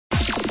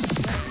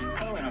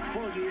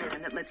here.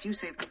 And that lets you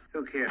save.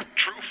 Who cares?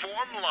 True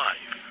Form Life.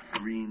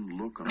 Green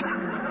lookum.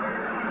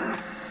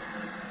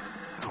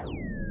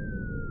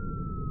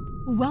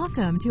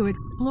 Welcome to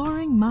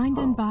Exploring Mind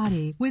and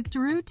Body with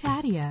Drew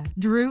Tadia.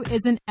 Drew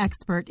is an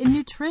expert in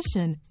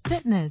nutrition,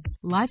 fitness,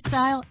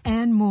 lifestyle,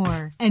 and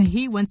more. And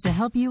he wants to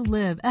help you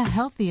live a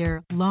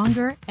healthier,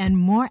 longer, and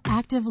more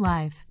active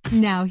life.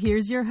 Now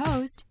here's your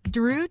host,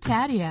 Drew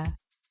Tadia.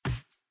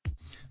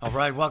 All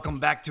right, welcome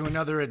back to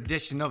another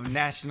edition of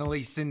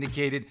nationally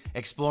syndicated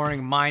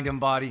Exploring Mind and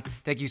Body.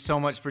 Thank you so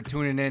much for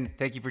tuning in.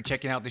 Thank you for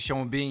checking out the show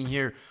and being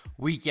here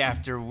week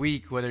after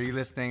week, whether you're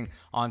listening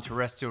on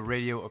terrestrial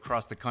radio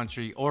across the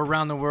country or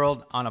around the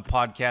world on a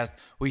podcast.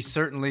 We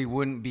certainly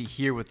wouldn't be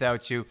here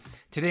without you.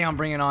 Today I'm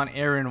bringing on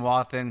Erin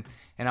Wathen,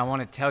 and I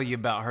want to tell you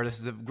about her.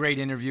 This is a great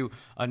interview,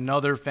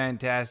 another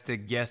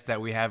fantastic guest that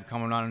we have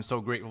coming on. I'm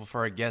so grateful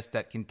for our guests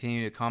that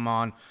continue to come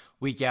on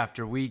week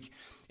after week.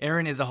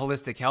 Erin is a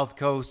holistic health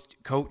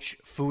coach,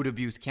 food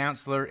abuse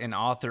counselor, and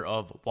author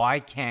of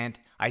Why Can't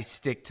I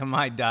Stick to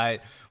My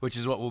Diet, which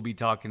is what we'll be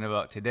talking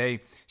about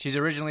today. She's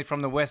originally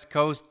from the West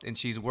Coast, and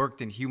she's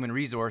worked in human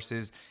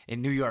resources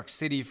in New York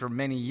City for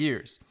many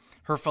years.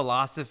 Her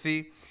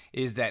philosophy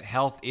is that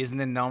health isn't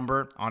a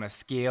number on a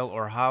scale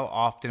or how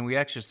often we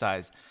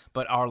exercise,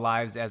 but our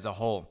lives as a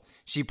whole.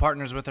 She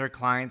partners with her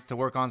clients to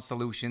work on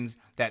solutions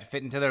that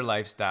fit into their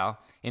lifestyle,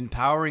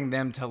 empowering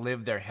them to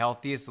live their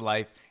healthiest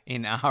life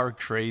in our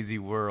crazy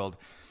world.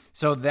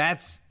 So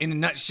that's, in a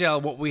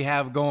nutshell, what we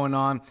have going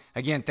on.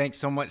 Again, thanks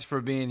so much for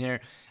being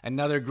here.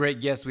 Another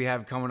great guest we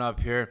have coming up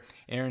here.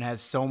 Erin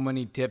has so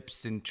many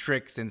tips and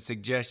tricks and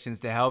suggestions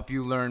to help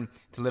you learn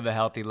to live a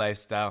healthy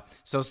lifestyle.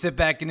 So sit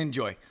back and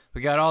enjoy.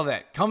 We got all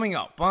that coming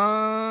up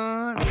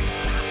on...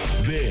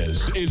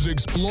 This is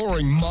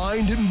Exploring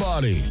Mind and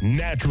Body.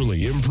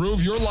 Naturally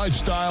improve your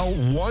lifestyle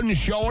one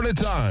show at a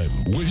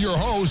time with your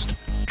host,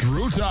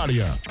 Drew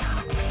Tadia.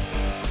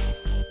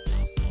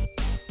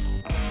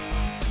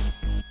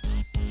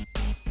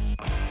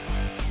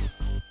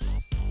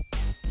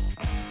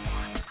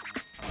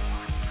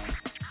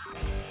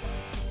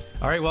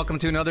 All right, welcome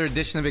to another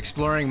edition of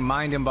Exploring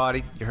Mind and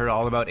Body. You heard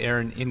all about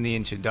Erin in the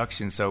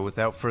introduction, so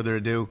without further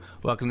ado,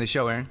 welcome to the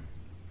show, Erin.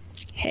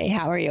 Hey,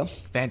 how are you?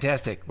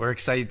 Fantastic. We're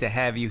excited to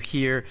have you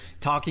here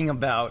talking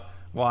about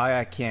why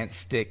I can't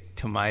stick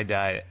to my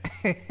diet.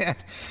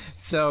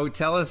 So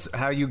tell us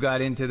how you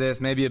got into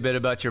this, maybe a bit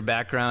about your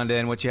background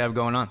and what you have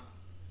going on.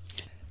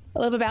 A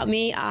little bit about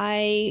me.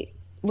 I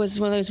was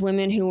one of those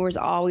women who was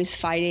always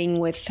fighting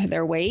with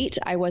their weight.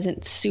 I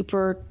wasn't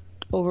super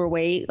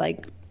overweight,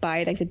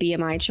 by the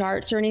BMI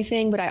charts or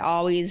anything, but I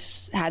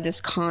always had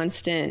this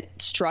constant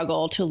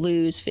struggle to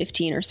lose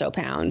 15 or so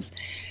pounds.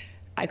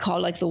 I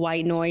called the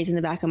white noise in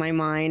the back of my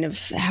mind of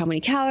how many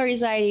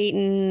calories I'd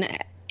eaten,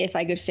 if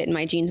I could fit in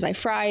my jeans by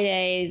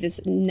Friday, this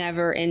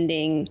never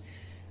ending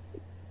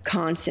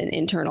constant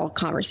internal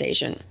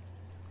conversation.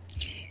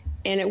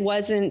 And it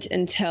wasn't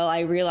until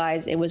I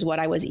realized it was what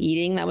I was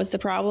eating that was the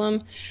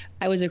problem.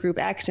 I was a Group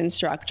X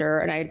instructor,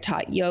 and I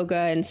taught yoga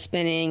and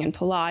spinning and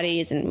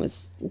Pilates and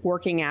was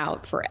working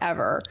out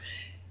forever.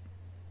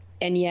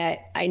 And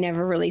yet I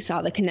never really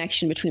saw the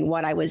connection between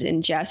what I was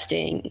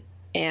ingesting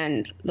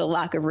and the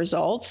lack of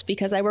results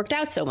because I worked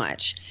out so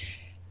much.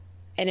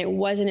 And it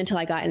wasn't until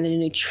I got into the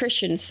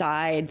nutrition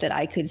side that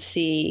I could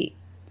see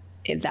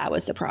that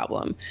was the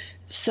problem.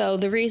 So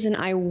the reason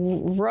I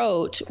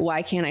wrote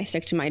Why Can't I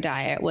Stick to My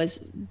Diet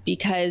was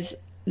because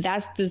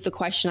that's the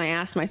question I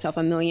asked myself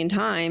a million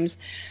times.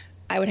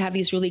 I would have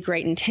these really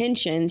great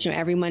intentions,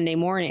 every Monday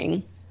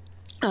morning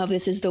of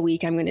this is the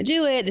week I'm going to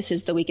do it. This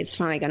is the week it's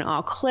finally going to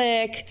all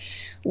click,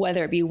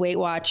 whether it be Weight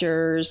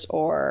Watchers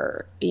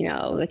or,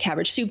 the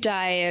cabbage soup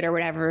diet or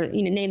whatever,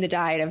 name the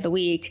diet of the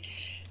week.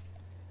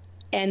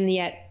 And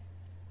yet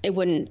it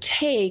wouldn't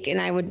take, and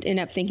I would end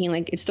up thinking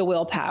it's the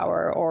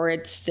willpower or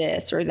it's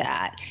this or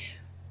that,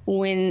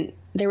 when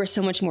there was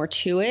so much more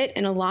to it.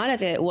 And a lot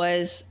of it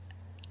was,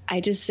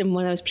 I just am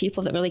one of those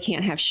people that really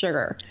can't have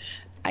sugar.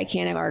 I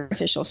can't have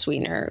artificial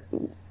sweetener.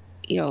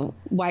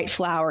 White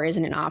flour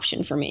isn't an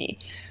option for me.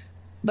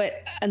 But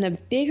in the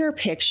bigger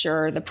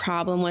picture, the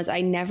problem was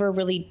I never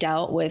really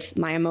dealt with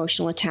my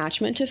emotional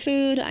attachment to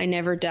food. I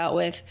never dealt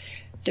with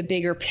the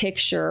bigger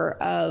picture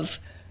of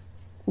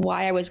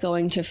why I was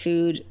going to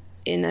food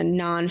in a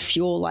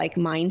non-fuel-like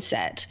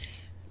mindset.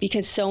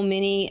 Because so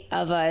many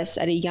of us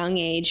at a young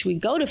age, we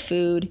go to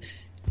food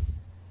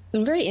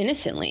very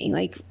innocently.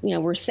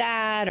 We're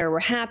sad or we're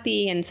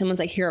happy and someone's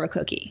like, here, have a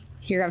cookie.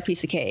 Here, have a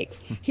piece of cake.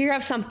 Here,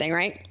 have something,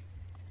 right?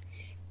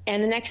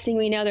 And the next thing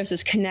we know, there's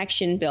this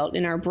connection built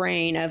in our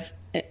brain of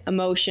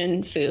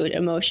emotion, food,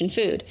 emotion,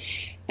 food.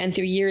 And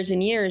through years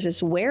and years,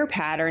 this wear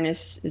pattern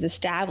is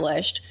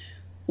established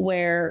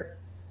where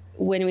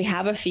when we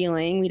have a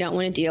feeling we don't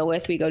want to deal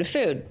with, we go to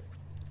food.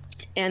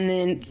 And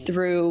then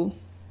through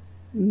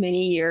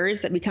many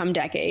years that become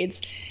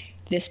decades,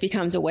 this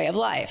becomes a way of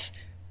life.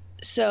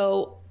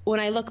 So when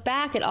I look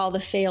back at all the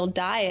failed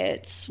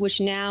diets,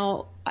 which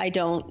now I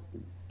don't,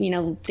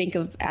 think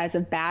of as a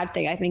bad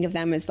thing, I think of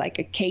them as like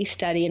a case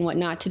study and what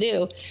not to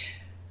do.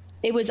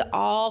 it was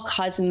all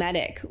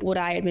cosmetic, what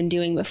I had been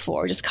doing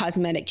before, just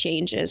cosmetic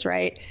changes,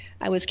 right?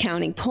 I was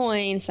counting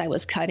points, I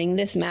was cutting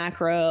this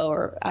macro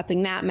or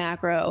upping that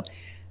macro.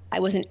 I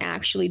wasn't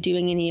actually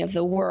doing any of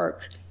the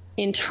work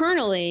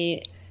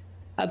internally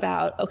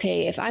about,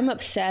 okay, if I'm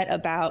upset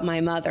about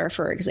my mother,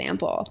 for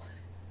example,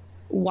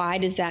 why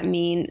does that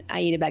mean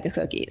I eat a bag of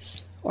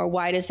cookies? Or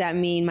why does that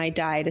mean my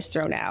diet is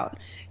thrown out?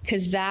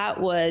 Because that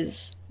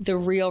was the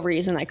real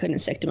reason I couldn't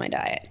stick to my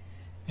diet.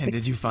 And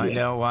did you find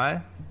out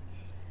why?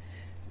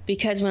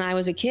 Because when I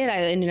was a kid, I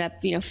ended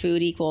up,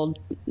 food equaled,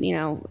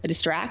 a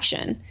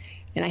distraction.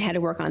 And I had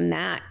to work on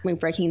that,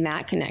 breaking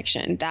that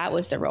connection. That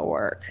was the real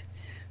work.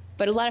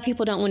 But a lot of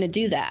people don't want to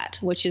do that,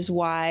 which is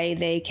why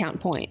they count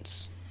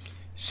points.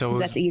 So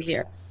that's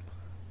easier.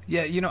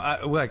 Yeah,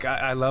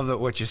 I love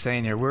what you're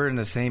saying here. We're in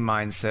the same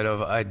mindset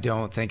of I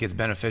don't think it's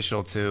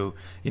beneficial to,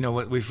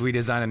 if we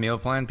design a meal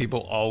plan,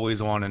 people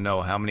always want to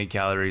know how many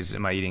calories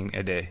am I eating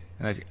a day.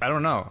 And I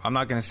don't know. I'm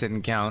not going to sit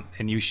and count,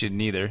 and you should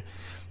neither.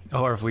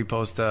 Or if we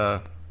post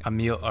a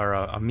meal or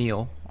a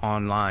meal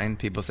online,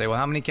 people say, well,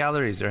 how many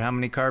calories or how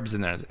many carbs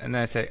in there? And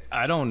then I say,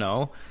 I don't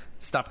know.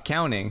 Stop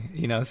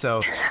counting,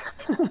 So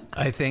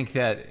I think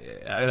that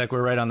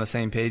we're right on the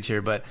same page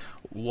here. But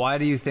why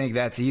do you think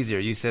that's easier?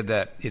 You said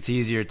that it's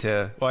easier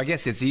to, well, I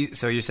guess it's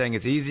so you're saying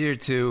it's easier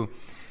to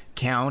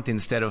count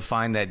instead of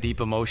find that deep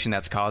emotion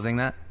that's causing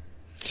that?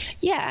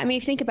 Yeah.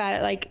 Think about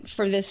it like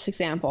for this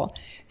example.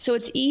 So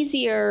it's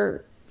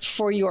easier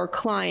for your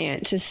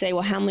client to say,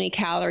 well, how many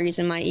calories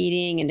am I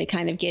eating? And to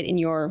kind of get in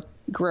your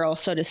grill,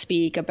 so to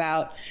speak,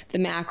 about the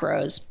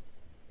macros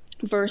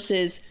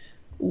versus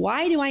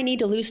why do I need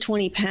to lose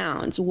 20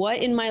 pounds? What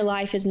in my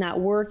life is not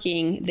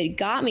working that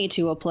got me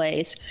to a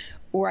place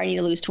where I need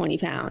to lose 20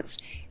 pounds?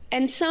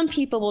 And some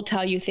people will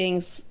tell you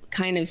things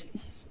kind of,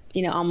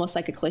 almost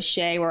like a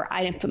cliche where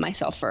I didn't put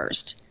myself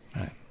first.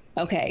 Right.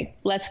 Okay,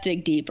 let's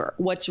dig deeper.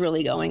 What's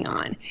really going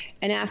on?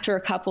 And after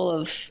a couple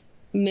of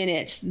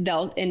minutes,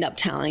 they'll end up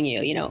telling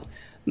you,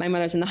 my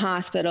mother's in the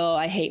hospital.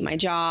 I hate my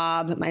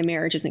job. My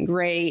marriage isn't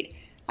great.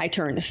 I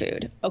turn to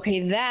food.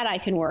 Okay, that I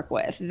can work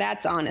with.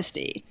 That's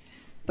honesty.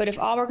 But if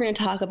all we're going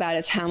to talk about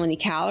is how many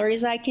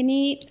calories I can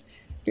eat,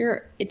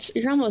 you're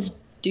almost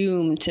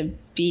doomed to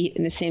be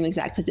in the same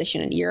exact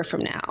position a year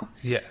from now.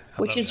 Yeah.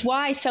 Which is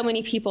why so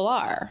many people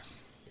are.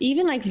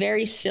 Even like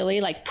very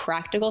silly, like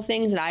practical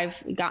things that I've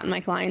gotten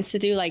my clients to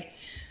do, like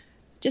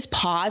just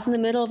pause in the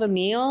middle of a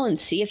meal and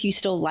see if you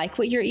still like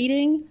what you're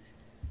eating.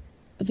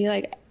 I'll be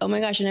like, oh my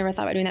gosh, I never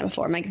thought about doing that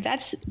before. I'm like,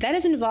 that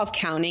doesn't involve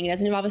counting. It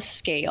doesn't involve a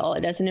scale.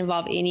 It doesn't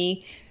involve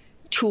any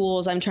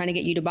tools I'm trying to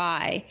get you to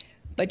buy.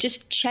 But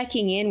just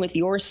checking in with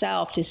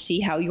yourself to see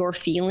how you're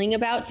feeling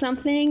about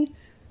something,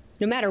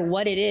 no matter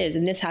what it is,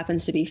 and this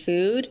happens to be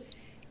food,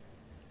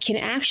 can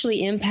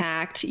actually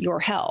impact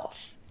your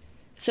health.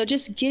 So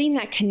just getting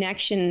that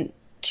connection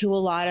to a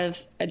lot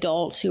of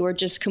adults who are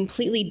just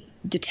completely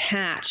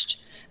detached,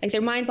 like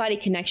their mind-body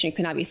connection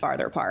could not be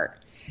farther apart.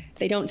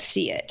 They don't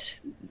see it.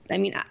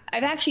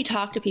 I've actually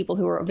talked to people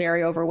who are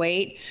very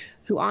overweight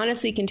who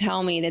honestly can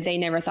tell me that they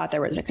never thought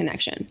there was a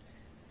connection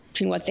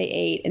between what they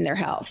ate and their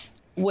health,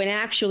 when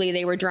actually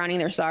they were drowning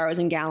their sorrows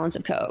in gallons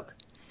of Coke.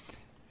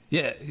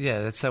 Yeah,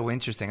 that's so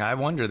interesting. I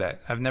wonder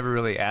that. I've never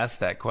really asked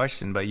that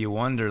question, but you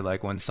wonder,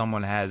 like, when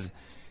someone has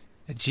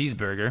a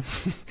cheeseburger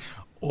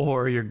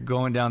or you're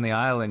going down the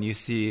aisle and you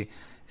see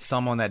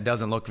someone that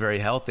doesn't look very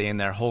healthy and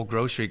their whole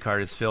grocery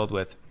cart is filled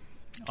with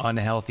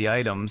unhealthy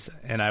items,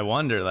 and I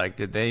wonder, like,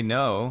 did they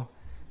know,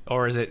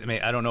 or is it,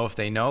 I don't know if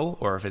they know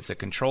or if it's a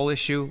control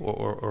issue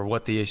or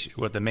what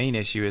the main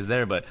issue is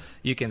there, but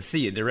you can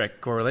see a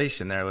direct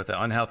correlation there with an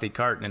unhealthy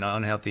cart and an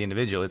unhealthy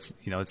individual. It's,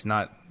 it's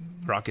not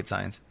rocket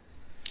science.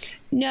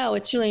 No,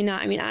 it's really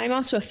not. I'm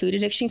also a food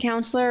addiction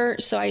counselor,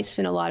 so I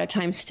spend a lot of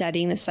time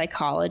studying the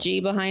psychology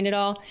behind it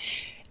all.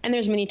 And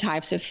there's many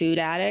types of food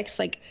addicts.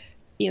 Like,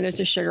 there's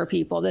the sugar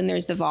people, then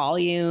there's the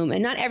volume.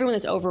 And not everyone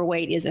that's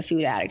overweight is a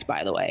food addict,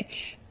 by the way.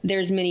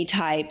 There's many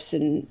types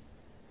and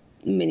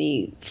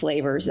many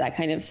flavors, that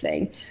kind of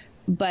thing.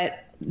 But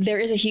there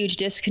is a huge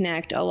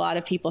disconnect a lot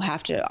of people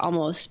have to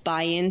almost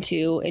buy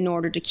into in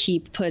order to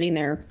keep putting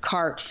their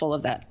cart full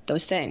of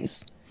those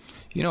things.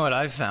 You know what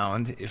I've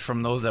found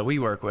from those that we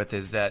work with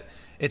is that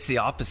it's the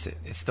opposite.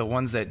 It's the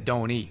ones that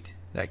don't eat,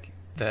 like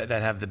that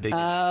have the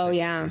biggest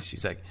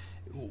issues. Like,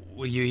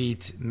 you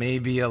eat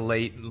maybe a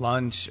late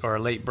lunch or a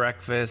late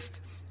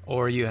breakfast,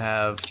 or you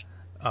have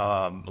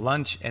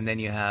lunch and then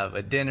you have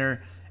a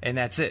dinner, and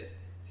that's it.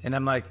 And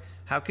I'm like,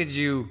 how could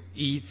you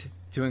eat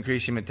to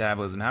increase your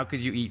metabolism? How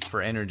could you eat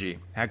for energy?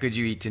 How could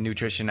you eat to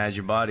nutritionize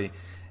your body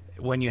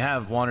when you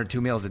have 1 or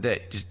 2 meals a day?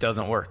 It just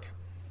doesn't work.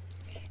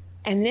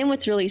 And then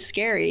what's really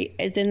scary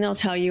is then they'll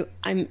tell you,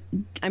 I'm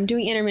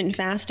doing intermittent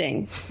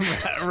fasting.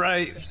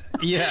 Right.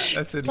 Yeah,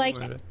 that's it. Like,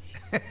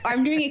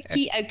 I'm doing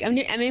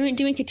I'm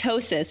doing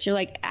ketosis. You're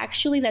like,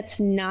 actually,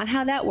 that's not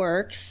how that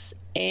works.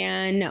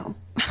 And no.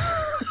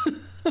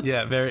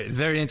 Yeah, very,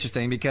 very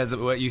interesting, because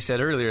what you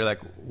said earlier, like,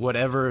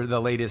 whatever the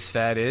latest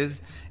fad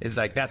is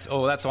like, that's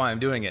why I'm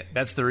doing it.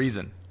 That's the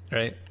reason,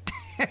 right?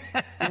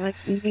 I'm like,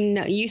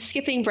 no, you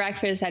skipping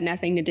breakfast had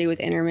nothing to do with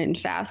intermittent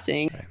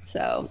fasting. Right.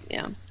 So,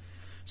 yeah.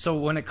 So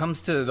when it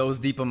comes to those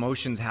deep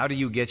emotions, how do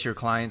you get your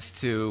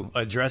clients to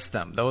address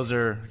them? Those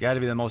are got to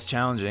be the most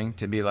challenging,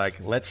 to be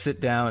like, let's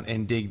sit down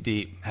and dig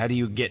deep. How do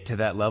you get to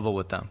that level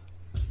with them?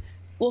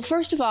 Well,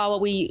 first of all,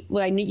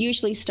 what I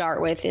usually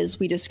start with is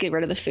we just get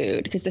rid of the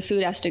food, because the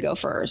food has to go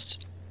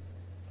first.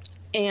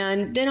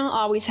 And then I'll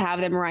always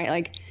have them write,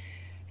 like,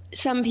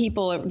 some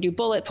people do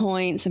bullet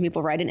points, some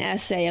people write an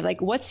essay of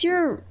like, what's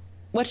your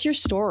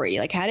story?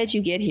 Like, how did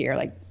you get here?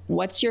 Like,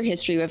 what's your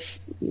history with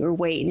your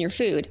weight and your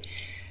food?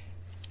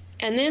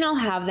 And then I'll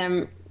have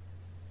them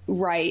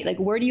write, like,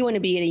 where do you want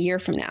to be in a year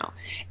from now?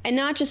 And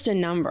not just a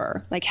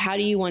number, like, how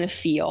do you want to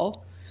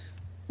feel?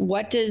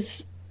 What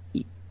does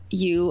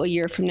you a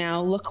year from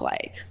now look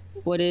like?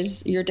 What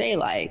is your day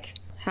like?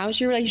 How's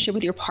your relationship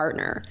with your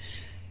partner?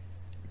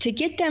 To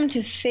get them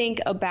to think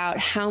about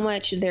how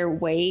much their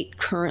weight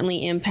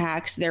currently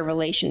impacts their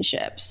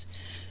relationships.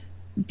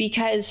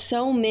 Because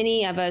so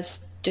many of us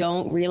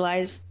don't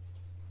realize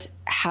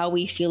how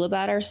we feel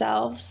about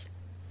ourselves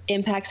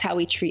impacts how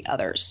we treat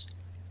others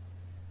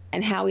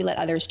and how we let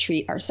others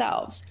treat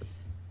ourselves.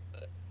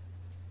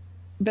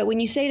 But when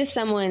you say to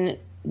someone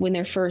when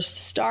they're first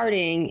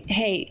starting,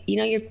 hey, you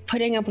know, you're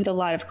putting up with a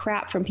lot of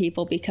crap from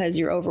people because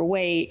you're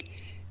overweight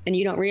and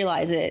you don't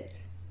realize it,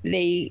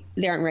 they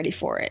aren't ready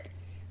for it.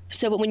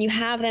 So, but when you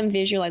have them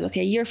visualize,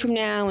 okay, a year from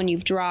now and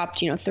you've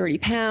dropped, 30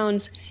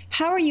 pounds,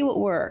 how are you at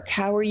work?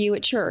 How are you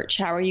at church?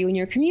 How are you in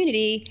your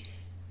community?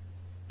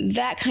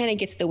 That kind of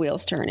gets the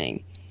wheels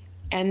turning.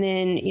 And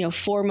then,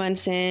 4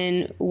 months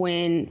in,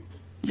 when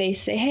they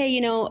say, hey,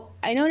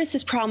 I noticed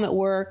this problem at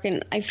work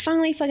and I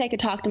finally feel like I could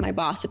talk to my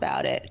boss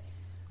about it.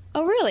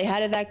 Oh, really? How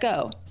did that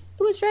go?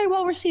 It was very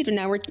well received and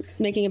now we're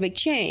making a big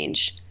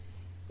change.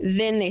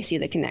 Then they see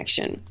the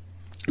connection.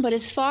 But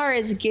as far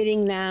as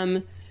getting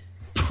them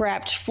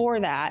prepped for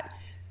that,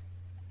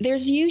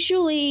 there's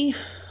usually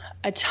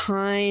a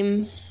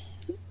time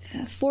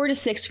 4 to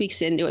 6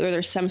 weeks into it where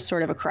there's some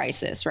sort of a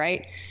crisis,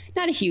 right?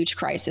 Not a huge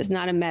crisis,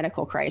 not a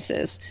medical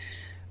crisis,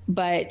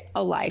 but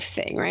a life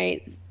thing,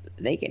 right?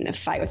 They get in a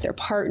fight with their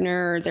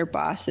partner, their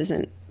boss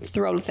isn't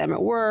thrilled with them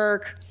at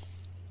work,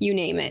 you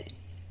name it.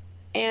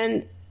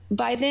 And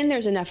by then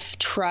there's enough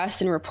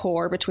trust and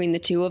rapport between the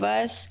two of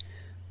us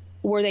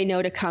where they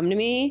know to come to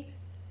me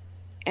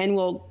and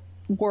we'll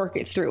work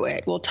it through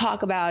it. We'll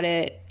talk about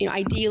it.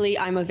 Ideally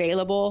I'm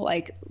available,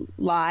 like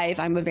live,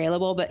 I'm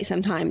available, but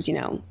sometimes,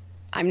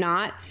 I'm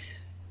not.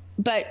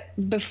 But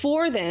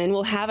before then,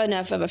 we'll have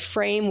enough of a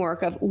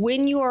framework of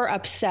when you're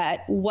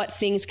upset, what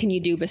things can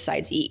you do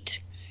besides eat?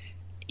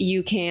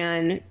 You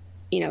can,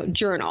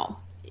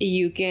 journal.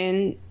 You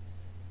can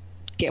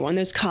get one of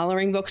those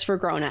coloring books for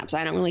grown-ups.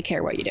 I don't really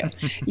care what you do.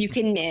 You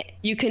can knit.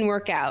 You can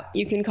work out.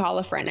 You can call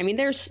a friend. I mean,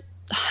 there's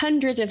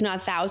hundreds, if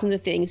not thousands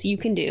of things you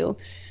can do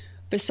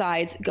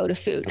besides go to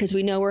food, because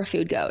we know where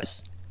food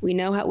goes. We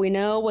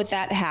know what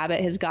that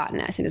habit has gotten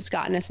us, and it's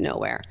gotten us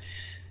nowhere.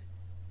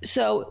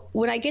 So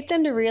when I get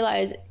them to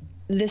realize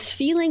this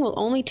feeling will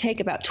only take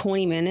about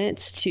 20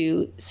 minutes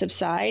to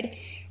subside,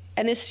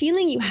 and this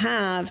feeling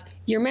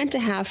you're meant to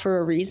have for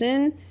a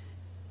reason,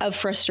 of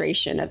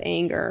frustration, of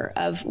anger,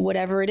 of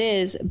whatever it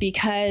is,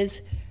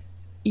 because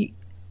you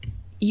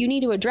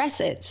need to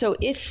address it. So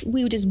if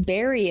we just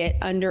bury it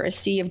under a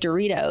sea of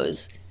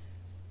Doritos,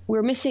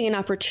 we're missing an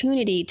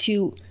opportunity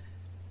to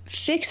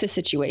fix a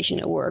situation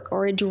at work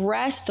or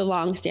address the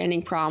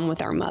long-standing problem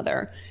with our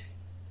mother.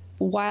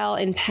 While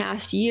in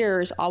past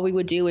years, all we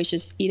would do is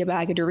just eat a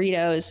bag of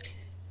Doritos,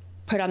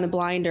 put on the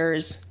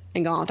blinders,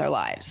 and go on with our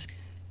lives.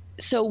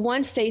 So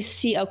once they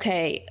see,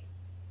 okay,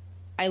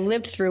 I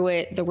lived through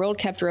it, the world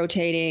kept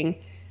rotating,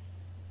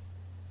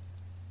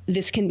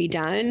 this can be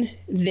done,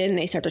 then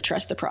they start to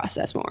trust the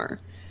process more.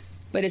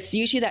 But it's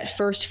usually that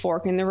first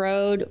fork in the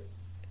road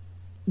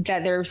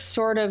that they're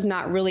sort of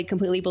not really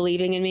completely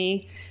believing in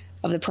me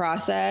of the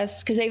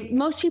process, because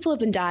most people have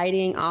been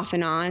dieting off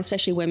and on,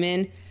 especially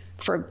women,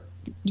 for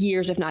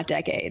years, if not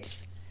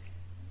decades.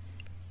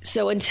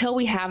 So until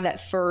we have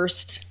that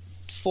first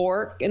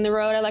fork in the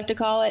road, I like to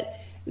call it,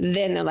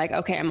 then they're like,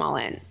 okay, I'm all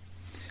in.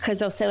 Because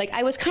they'll say, like,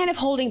 I was kind of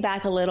holding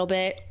back a little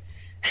bit.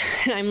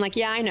 And I'm like,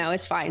 yeah, I know,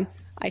 it's fine.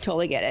 I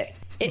totally get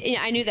it.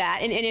 I knew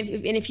that. And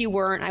if you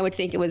weren't, I would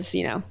think it was,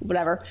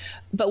 whatever.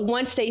 But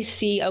once they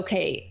see,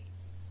 okay,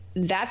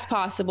 that's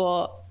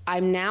possible.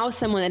 I'm now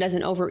someone that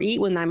doesn't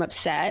overeat when I'm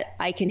upset.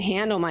 I can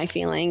handle my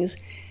feelings.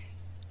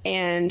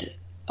 And,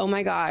 oh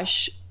my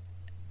gosh,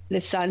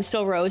 the sun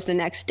still rose the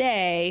next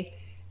day,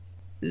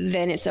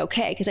 then it's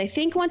okay. Because I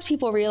think once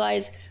people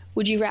realize,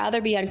 would you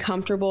rather be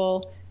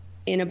uncomfortable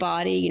in a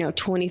body,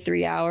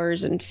 23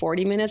 hours and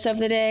 40 minutes of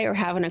the day, or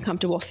have an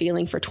uncomfortable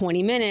feeling for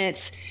 20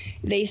 minutes,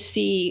 they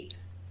see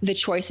the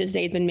choices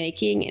they'd been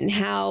making and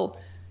how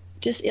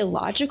just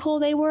illogical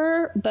they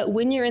were. But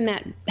when you're in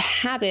that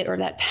habit or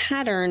that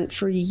pattern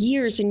for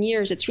years and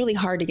years, it's really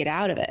hard to get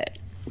out of it.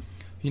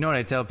 You know what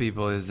I tell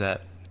people is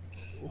that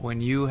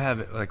when you have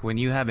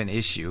an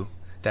issue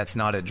that's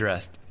not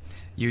addressed,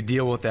 you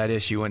deal with that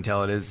issue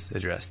until it is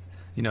addressed.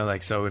 You know,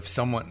 like, so if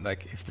someone,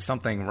 like, if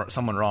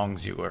someone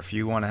wrongs you, or if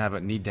you want to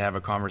need to have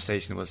a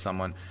conversation with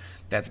someone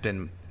that's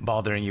been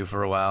bothering you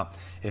for a while,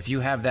 if you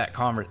have that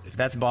if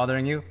that's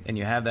bothering you and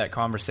you have that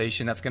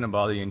conversation, that's going to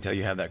bother you until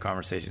you have that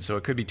conversation. So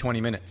it could be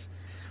 20 minutes.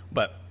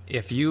 But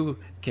if you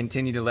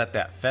continue to let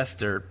that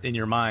fester in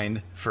your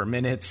mind for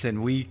minutes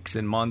and weeks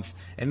and months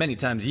and many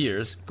times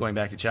years, going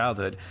back to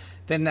childhood,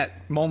 then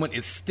that moment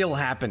is still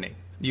happening.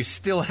 You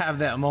still have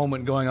that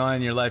moment going on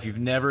in your life. You've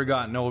never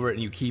gotten over it,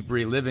 and you keep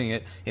reliving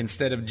it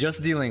instead of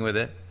just dealing with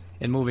it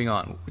and moving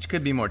on, which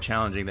could be more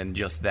challenging than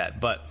just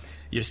that. But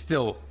you're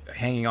still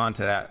hanging on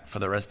to that for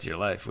the rest of your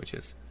life, which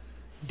is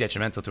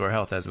detrimental to our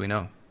health, as we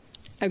know.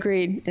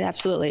 Agreed.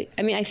 Absolutely.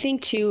 I mean, I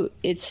think, too,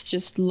 it's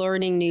just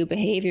learning new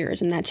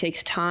behaviors, and that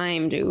takes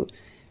time to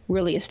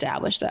really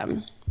establish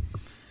them.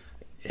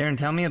 Erin,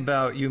 tell me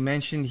about, you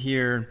mentioned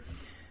here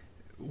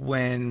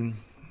when,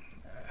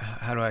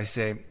 how do I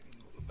say,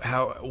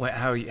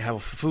 how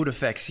food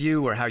affects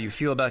you or how you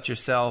feel about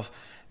yourself.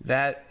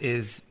 That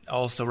is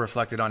also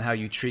reflected on how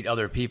you treat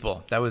other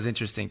people. That was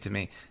interesting to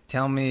me.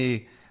 Tell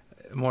me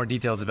more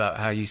details about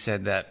how you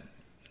said that.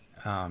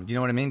 Do you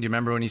know what I mean? Do you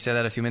remember when you said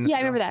that a few minutes ago?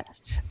 Yeah, I remember that.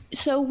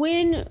 So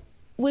when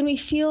we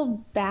feel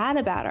bad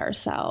about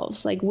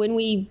ourselves, like when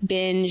we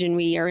binge and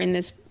we are in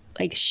this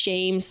like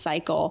shame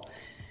cycle,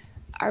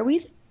 are we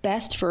the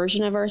best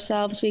version of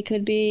ourselves we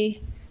could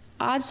be?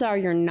 Odds are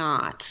you're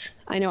not.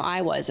 I know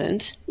I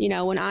wasn't. You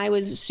know, when I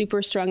was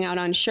super strung out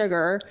on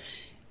sugar,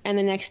 and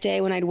the next day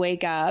when I'd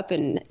wake up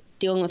and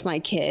dealing with my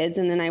kids,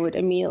 and then I would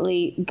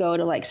immediately go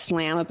to like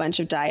slam a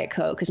bunch of Diet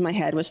Coke because my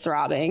head was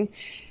throbbing.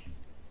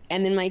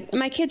 And then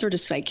my kids were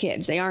just like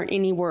kids. They aren't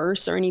any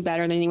worse or any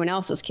better than anyone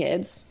else's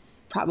kids,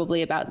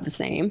 probably about the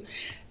same.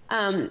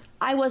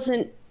 I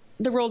wasn't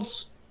the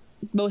world's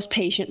most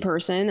patient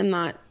person. I'm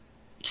not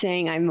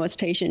saying I'm most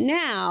patient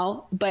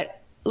now,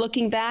 but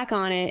looking back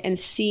on it and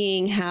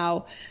seeing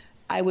how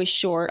I was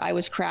short, I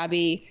was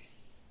crabby,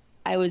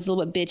 I was a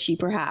little bit bitchy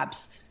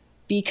perhaps,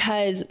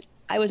 because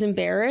I was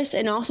embarrassed,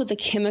 and also the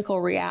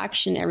chemical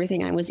reaction,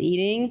 everything I was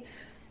eating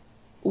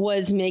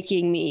was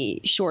making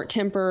me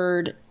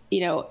short-tempered,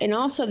 you know, and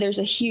also there's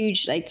a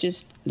huge, like,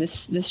 just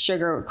this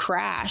sugar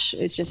crash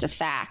is just a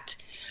fact.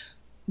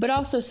 But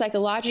also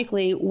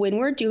psychologically, when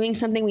we're doing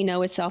something we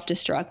know is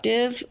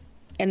self-destructive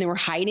and then we're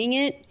hiding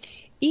it,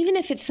 even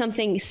if it's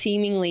something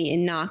seemingly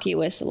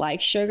innocuous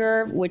like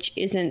sugar, which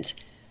isn't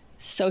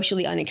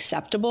socially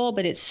unacceptable,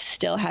 but it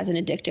still has an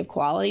addictive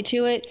quality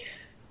to it,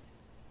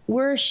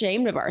 we're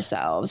ashamed of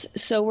ourselves.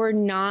 So we're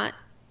not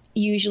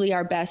usually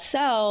our best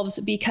selves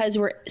because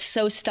we're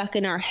so stuck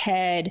in our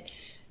head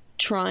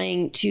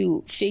trying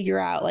to figure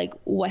out like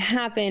what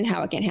happened,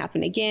 how it can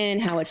happen again,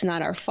 how it's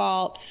not our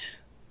fault.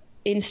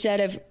 Instead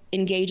of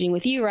engaging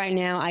with you right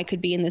now, I could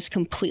be in this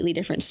completely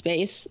different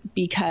space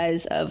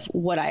because of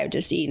what I have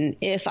just eaten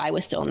if I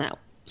was still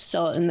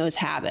in those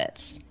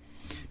habits.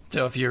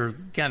 So if you're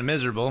kind of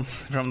miserable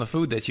from the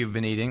food that you've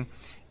been eating,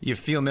 you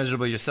feel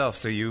miserable yourself,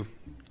 so you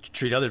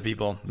treat other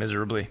people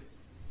miserably.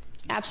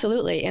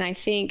 Absolutely. And I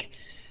think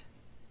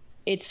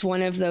it's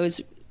one of those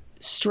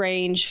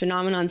strange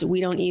phenomenons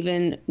we don't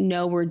even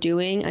know we're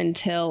doing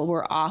until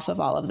we're off of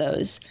all of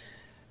those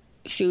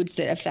foods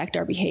that affect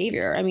our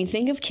behavior. I mean,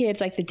 think of kids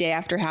like the day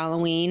after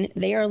Halloween.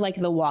 They are like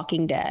the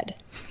Walking Dead.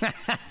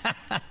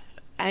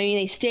 I mean,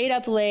 they stayed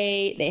up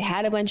late. They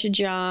had a bunch of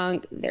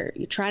junk.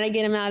 You're trying to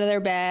get them out of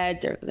their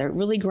beds. They're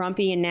really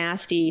grumpy and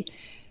nasty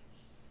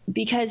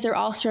because they're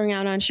all strung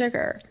out on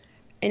sugar.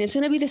 And it's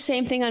going to be the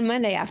same thing on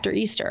Monday after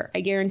Easter.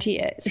 I guarantee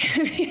it.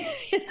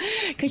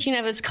 Because you can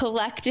have this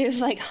collective,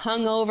 like,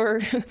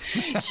 hungover,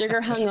 sugar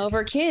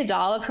hungover kids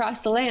all across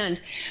the land.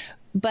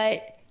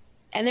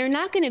 And they're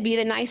not going to be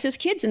the nicest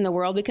kids in the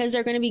world because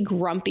they're going to be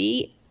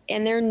grumpy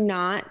and they're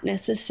not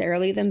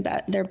necessarily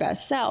their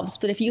best selves.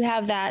 But if you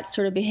have that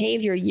sort of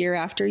behavior year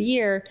after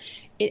year,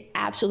 it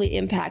absolutely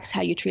impacts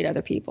how you treat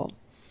other people.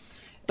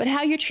 But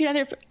how you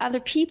treat other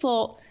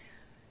people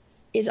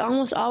is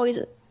almost always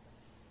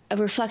a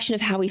reflection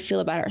of how we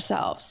feel about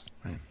ourselves.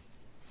 Right.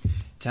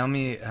 Tell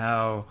me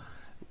how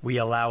we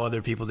allow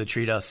other people to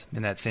treat us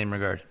in that same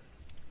regard.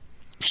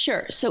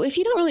 Sure. So if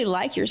you don't really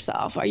like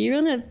yourself, are you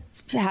going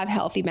to have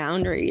healthy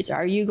boundaries?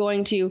 Are you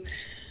going to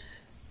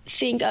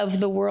think of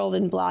the world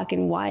in black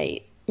and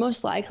white?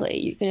 Most likely,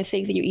 you're going to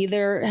think that you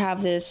either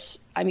have this,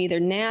 I'm either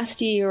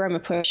nasty or I'm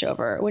a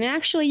pushover, when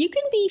actually you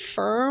can be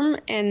firm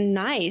and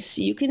nice.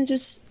 You can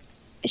just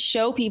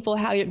show people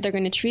how they're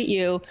going to treat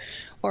you,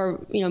 or,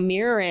 you know,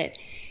 mirror it,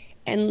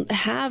 and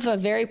have a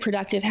very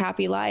productive,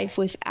 happy life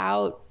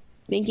without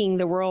thinking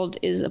the world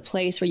is a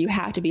place where you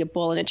have to be a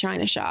bull in a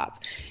china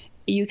shop.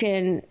 You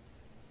can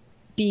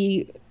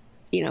be,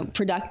 you know,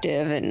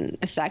 productive and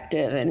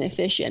effective and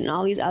efficient and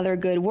all these other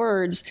good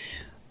words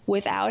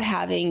without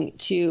having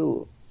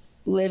to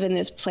live in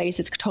this place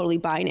that's totally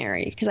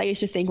binary. Because I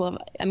used to think, well,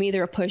 I'm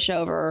either a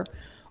pushover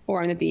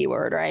or I'm the B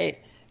word, right?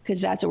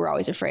 Because that's what we're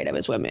always afraid of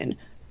as women.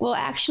 Well,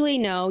 actually,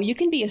 no, you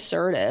can be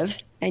assertive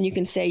and you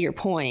can say your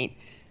point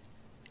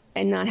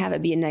and not have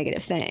it be a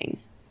negative thing.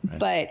 Right.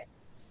 But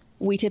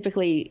we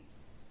typically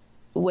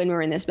when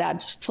we're in this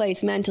bad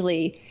place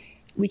mentally,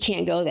 we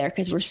can't go there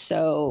because we're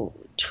so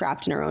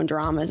trapped in our own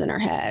dramas in our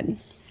head.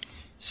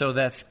 So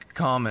that's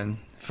common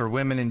for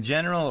women in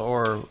general,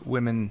 or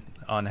women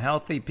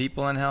unhealthy,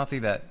 people unhealthy?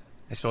 That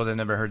I suppose I've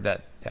never heard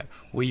that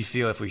we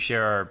feel if we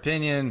share our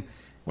opinion,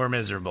 we're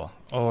miserable,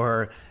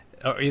 or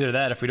either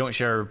that, if we don't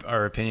share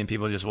our opinion,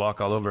 people just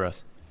walk all over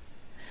us.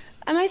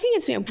 I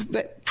think it's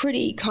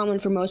pretty common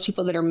for most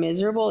people that are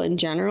miserable in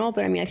general,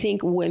 but I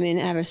think women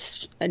have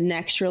an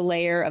extra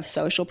layer of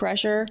social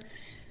pressure.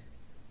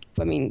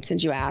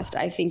 Since you asked,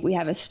 I think we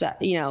have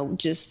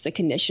just the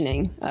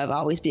conditioning of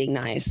always being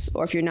nice,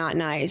 or if you're not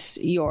nice,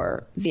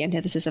 you're the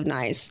antithesis of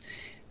nice,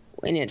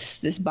 and it's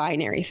this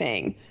binary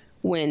thing.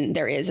 When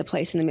there is a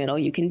place in the middle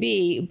you can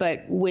be,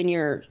 but when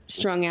you're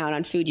strung out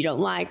on food you don't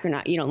like, or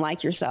not, you don't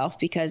like yourself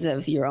because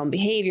of your own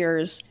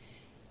behaviors,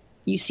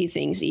 you see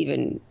things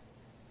even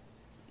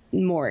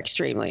more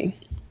extremely.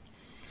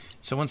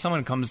 So when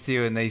someone comes to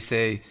you and they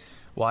say,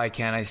 why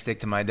can't I stick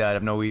to my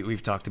diet? I know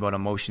we've talked about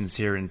emotions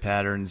here and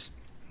patterns,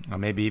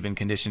 maybe even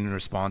conditioned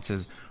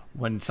responses.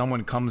 When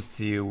someone comes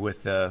to you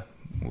with a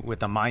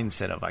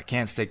mindset of, I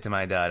can't stick to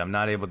my diet, I'm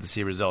not able to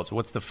see results,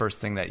 what's the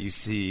first thing that you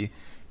see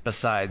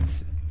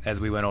besides,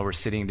 as we went over,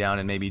 sitting down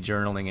and maybe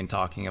journaling and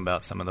talking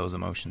about some of those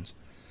emotions?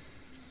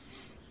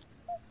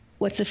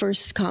 What's the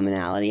first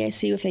commonality I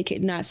see if they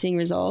not seeing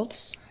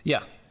results?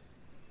 Yeah,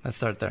 let's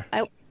start there.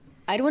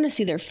 I'd want to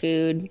see their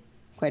food,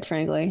 quite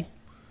frankly.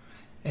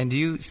 And do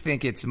you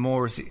think it's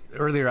more,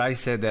 earlier I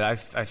said that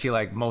I feel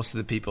like most of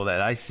the people that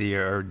I see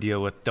or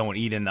deal with don't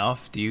eat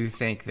enough. Do you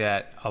think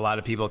that a lot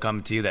of people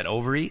come to you that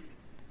overeat?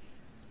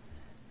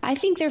 I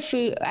think their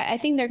food, I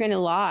think they're going to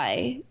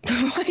lie,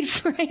 quite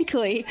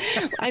frankly.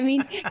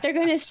 They're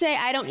going to say,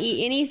 I don't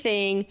eat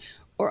anything,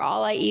 or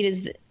all I eat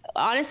is,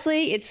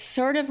 honestly, it's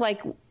sort of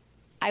like,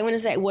 I want to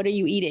say, what are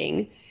you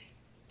eating?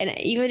 And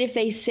even if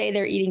they say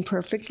they're eating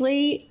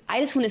perfectly, I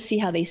just want to see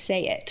how they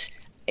say it.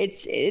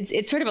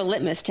 It's sort of a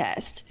litmus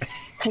test.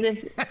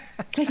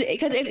 Because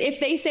if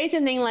they say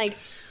something like,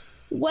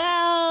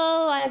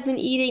 well, I've been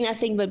eating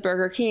nothing but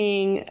Burger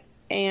King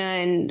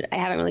and I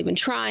haven't really been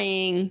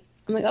trying,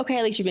 I'm like, okay,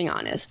 at least you're being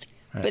honest.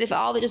 Right. But if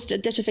all the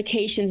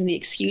justifications and the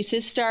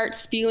excuses start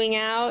spewing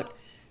out,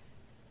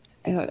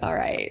 I go, all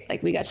right,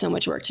 we got so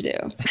much work to do.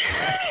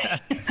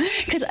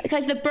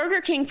 Because the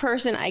Burger King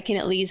person, I can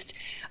at least,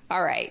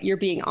 all right, you're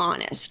being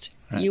honest.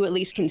 Right. You at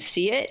least can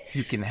see it.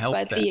 You can help.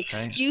 But the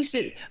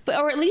excuses, right?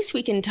 Or at least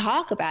we can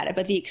talk about it.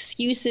 But the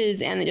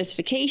excuses and the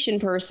justification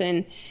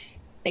person,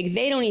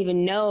 they don't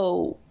even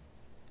know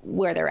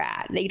where they're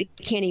at. They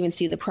can't even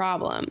see the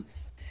problem.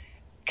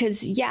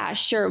 Because, yeah,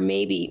 sure,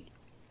 maybe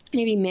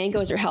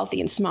mangoes are healthy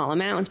in small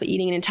amounts, but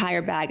eating an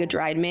entire bag of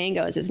dried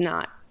mangoes is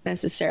not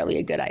necessarily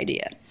a good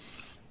idea.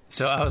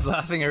 So I was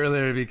laughing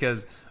earlier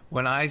because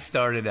when I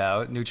started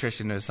out,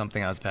 nutrition was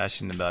something I was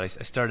passionate about. I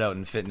started out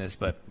in fitness,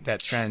 but that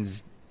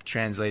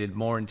translated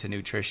more into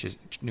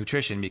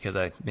nutrition because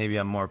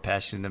I'm more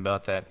passionate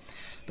about that.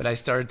 But I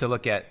started to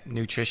look at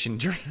nutrition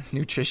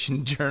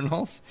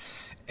journals,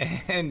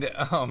 and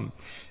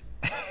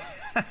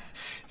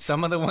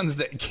some of the ones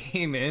that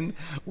came in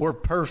were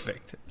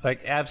perfect,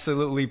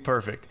 absolutely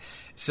perfect.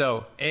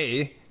 So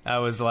I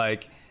was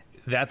like,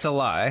 that's a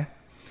lie.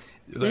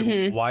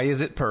 Why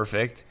is it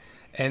perfect?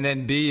 And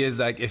then B is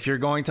if you're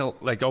going to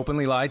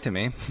openly lie to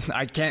me,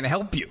 I can't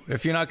help you.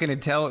 If you're not going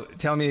to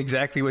tell me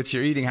exactly what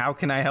you're eating, how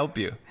can I help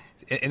you?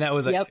 And that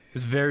was it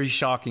was very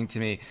shocking to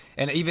me.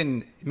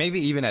 And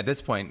maybe even at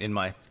this point in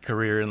my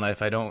career in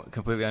life, I don't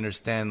completely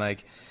understand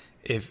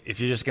if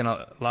you're just going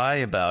to lie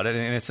about it,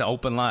 and it's an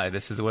open lie,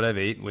 this is what I've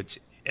ate, which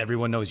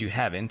everyone knows you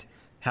haven't,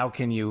 how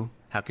can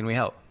we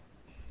help?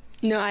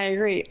 No, I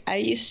agree. I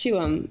used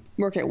to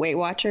work at Weight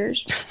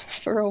Watchers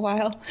for a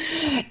while,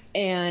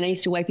 and I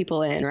used to weigh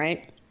people in,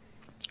 right?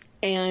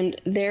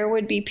 And there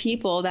would be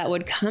people that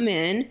would come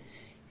in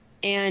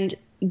and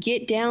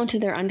get down to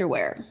their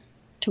underwear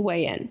to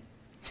weigh in.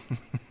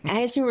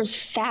 I just remember it was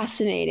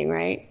fascinating,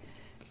 right?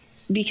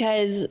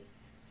 Because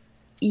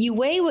you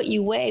weigh what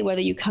you weigh,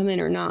 whether you come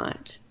in or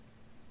not.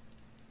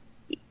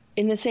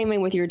 In the same way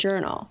with your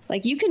journal.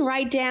 You can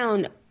write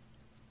down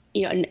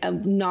a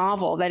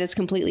novel that is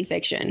completely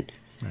fiction,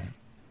 right,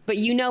 but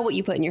you know what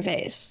you put in your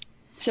face.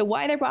 So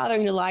why they're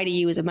bothering to lie to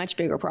you is a much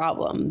bigger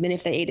problem than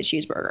if they ate a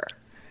cheeseburger.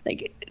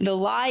 The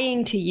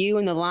lying to you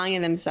and the lying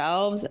to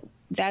themselves,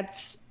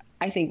 that's,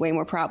 I think, way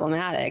more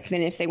problematic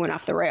than if they went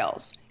off the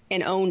rails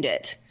and owned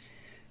it.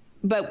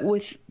 But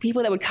with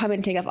people that would come in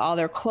and take off all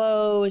their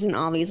clothes and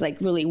all these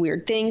really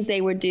weird things they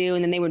would do,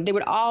 and then they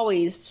would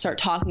always start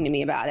talking to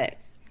me about it.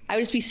 I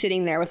would just be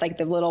sitting there with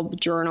the little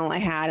journal I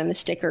had and the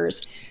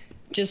stickers,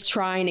 just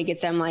trying to get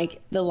them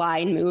the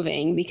line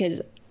moving,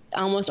 because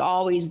almost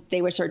always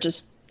they would start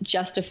just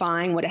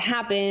justifying what had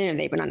happened, or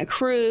they've been on a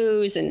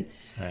cruise, and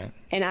right.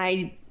 And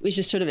I was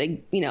just sort of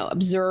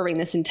observing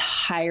this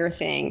entire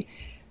thing,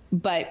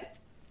 but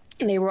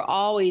they were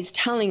always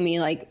telling me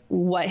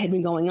what had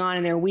been going on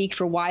in their week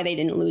for why they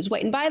didn't lose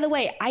weight. And by the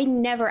way, I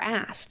never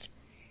asked.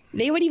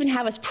 They would even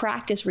have us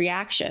practice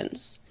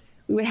reactions.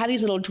 we would have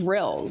these little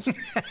drills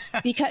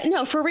because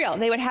no, for real,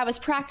 they would have us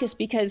practice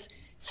because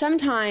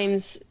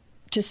sometimes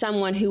to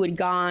someone who had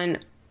gone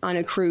on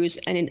a cruise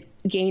and had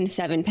gained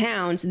 7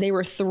 pounds, they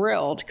were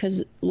thrilled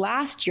because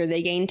last year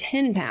they gained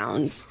 10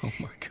 pounds. Oh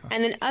my God.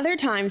 And then other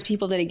times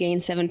people that had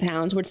gained 7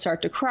 pounds would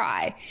start to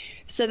cry.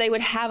 So they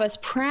would have us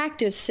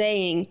practice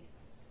saying,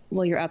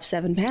 well, you're up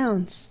 7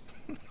 pounds.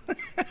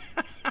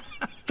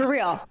 For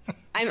real.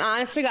 I'm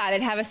honest to God,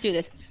 they'd have us do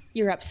this.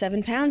 You're up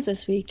 7 pounds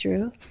this week,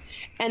 Drew.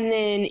 And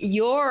then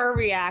your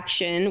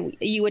reaction,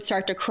 you would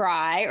start to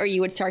cry or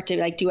you would start to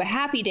like do a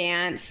happy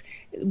dance,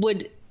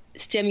 would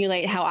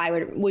stimulate how I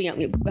would, well, you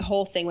know, the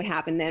whole thing would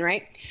happen then,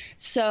 right?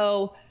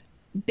 So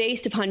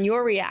based upon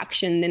your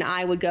reaction, then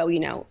I would go, you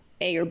know,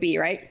 A or B,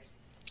 right?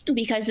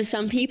 Because to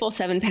some people,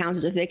 7 pounds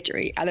was a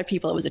victory. Other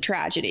people, it was a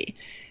tragedy.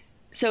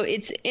 So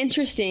it's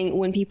interesting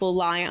when people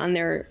lie on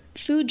their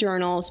food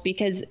journals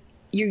because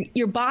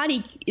your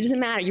body, it doesn't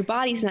matter. Your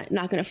body's not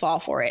going to fall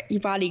for it.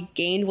 Your body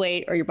gained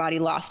weight or your body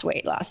lost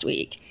weight last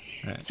week.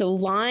 Right. So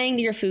lying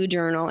to your food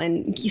journal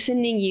and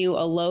sending you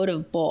a load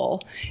of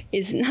bull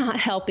is not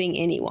helping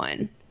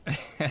anyone.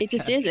 It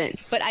just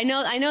isn't. But I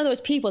know those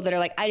people that are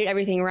like, I did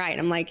everything right.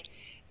 I'm like,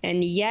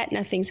 and yet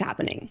nothing's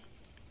happening.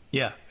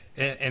 Yeah.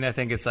 And I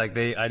think it's like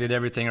I did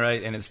everything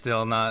right and it's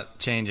still not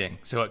changing.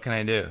 So what can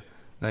I do?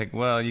 Like,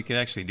 well, you can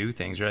actually do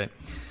things right.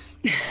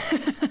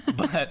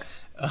 But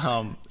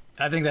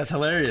I think that's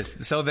hilarious.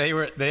 So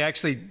they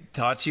actually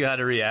taught you how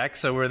to react.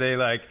 So were they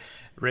like,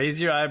 raise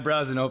your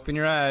eyebrows and open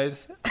your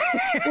eyes?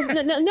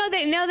 No,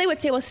 they would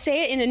say, well,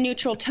 say it in a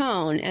neutral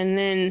tone. And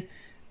then,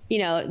 you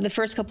know, the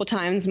first couple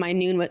times my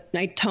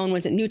tone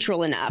wasn't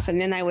neutral enough. And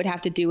then I would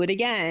have to do it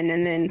again.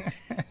 And then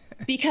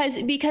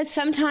because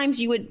sometimes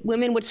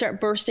women would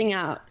start bursting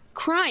out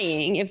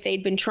crying if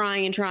they'd been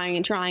trying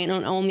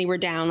and only were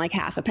down like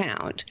half a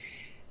pound.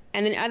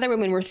 And then other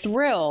women were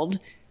thrilled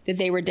that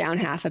they were down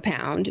half a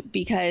pound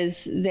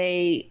because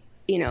they,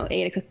 you know,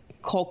 ate a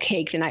whole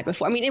cake the night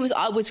before. I mean, it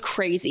was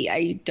crazy.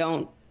 I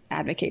don't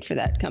advocate for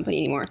that company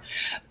anymore.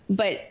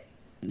 But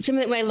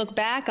when I look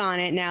back on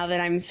it now that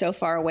I'm so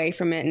far away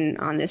from it and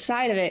on this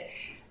side of it,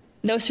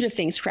 those sort of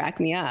things crack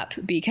me up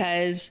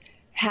because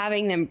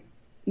having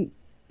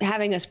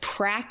us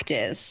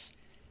practice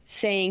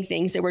saying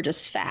things that were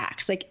just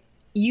facts. Like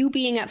you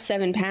being up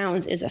 7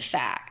 pounds is a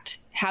fact.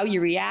 How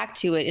you react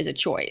to it is a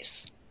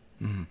choice.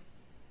 Mm-hmm.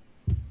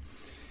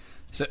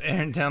 So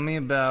Erin, tell me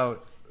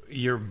about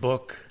your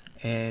book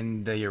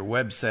and your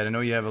website. I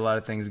know you have a lot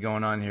of things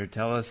going on here.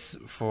 Tell us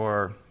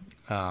for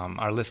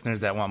our listeners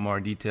that want more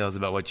details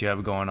about what you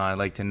have going on. I'd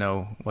like to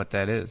know what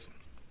that is.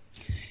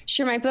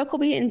 Sure. My book will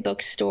be in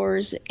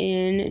bookstores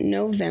in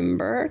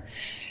November.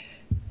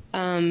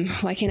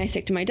 Why Can't I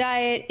Stick to My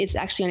Diet? It's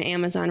actually on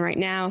Amazon right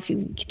now if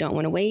you don't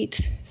want to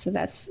wait. So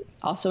that's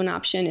also an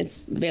option.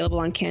 It's available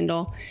on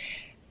Kindle.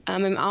 I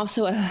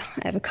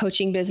have a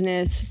coaching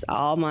business.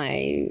 All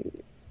my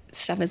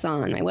stuff is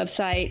on my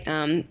website,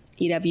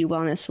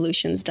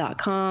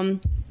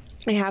 ewwellnesssolutions.com.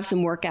 I have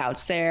some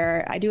workouts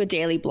there. I do a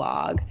daily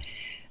blog.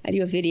 I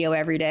do a video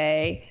every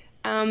day.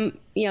 You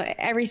know,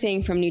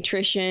 everything from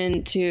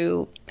nutrition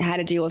to how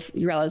to deal with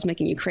relatives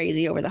making you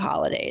crazy over the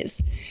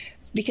holidays.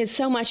 Because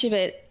so much of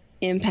it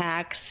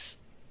impacts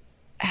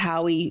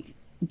how we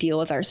deal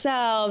with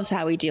ourselves,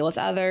 how we deal with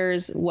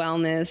others,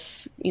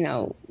 wellness, you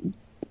know,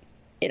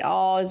 it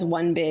all is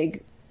one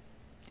big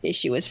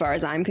issue as far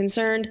as I'm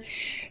concerned.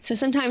 So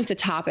sometimes the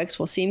topics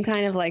will seem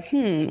kind of like,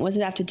 what does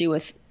it have to do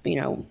with, you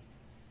know,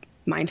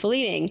 mindful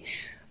eating?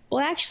 Well,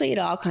 actually, it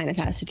all kind of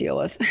has to deal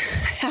with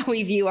how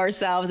we view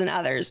ourselves and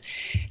others.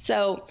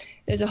 So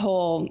there's a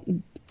whole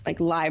like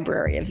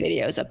library of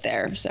videos up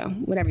there. So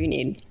whatever you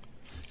need.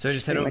 So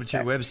just head over to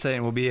your website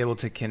and we'll be able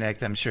to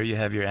connect. I'm sure you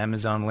have your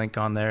Amazon link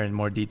on there and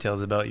more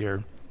details about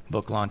your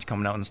book launch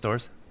coming out in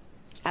stores.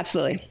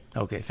 Absolutely.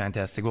 Okay,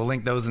 fantastic. We'll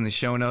link those in the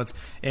show notes.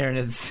 Erin,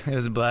 it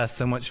was a blast.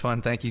 So much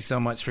fun. Thank you so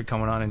much for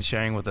coming on and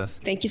sharing with us.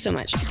 Thank you so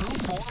much.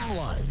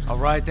 All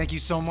right. Thank you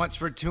so much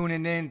for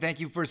tuning in. Thank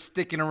you for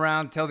sticking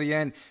around till the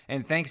end.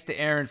 And thanks to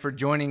Erin for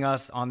joining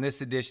us on this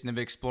edition of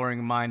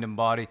Exploring Mind and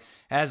Body.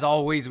 As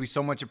always, we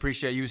so much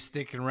appreciate you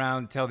sticking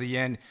around till the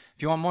end.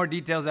 If you want more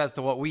details as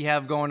to what we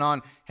have going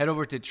on, head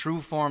over to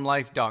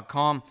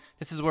trueformlife.com.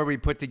 This is where we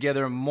put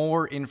together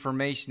more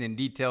information and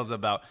details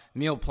about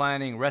meal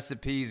planning,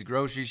 recipes,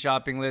 grocery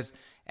shopping lists,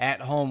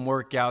 at-home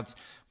workouts.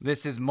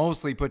 This is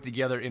mostly put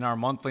together in our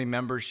monthly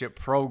membership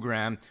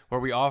program where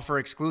we offer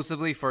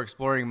exclusively for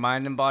Exploring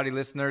Mind and Body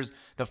listeners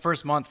the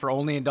first month for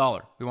only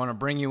 $1. We want to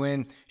bring you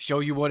in, show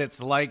you what it's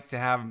like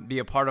to be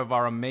a part of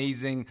our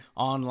amazing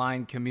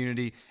online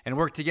community and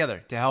work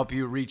together to help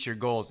you reach your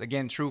goals.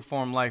 Again,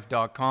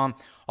 trueformlife.com.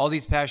 All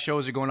these past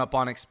shows are going up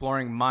on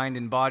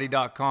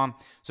exploringmindandbody.com.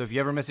 So if you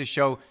ever miss a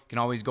show, you can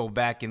always go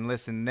back and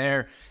listen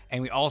there.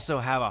 And we also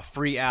have a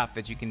free app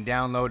that you can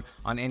download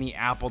on any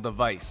Apple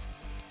device.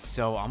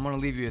 So I'm going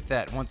to leave you with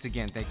that. Once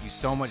again, thank you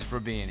so much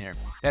for being here.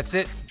 That's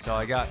it. That's all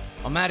I got.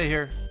 I'm out of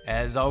here.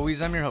 As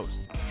always, I'm your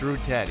host, Drew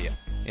Tadia,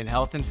 in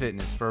health and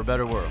fitness for a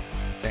better world.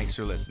 Thanks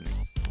for listening.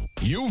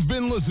 You've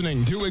been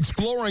listening to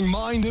Exploring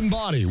Mind and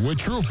Body with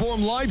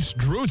Trueform Life's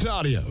Drew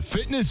Tadia,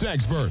 fitness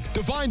expert.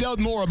 To find out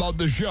more about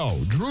the show,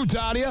 Drew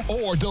Tadia,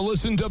 or to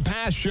listen to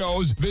past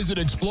shows, visit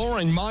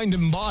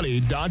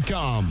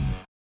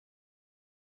exploringmindandbody.com.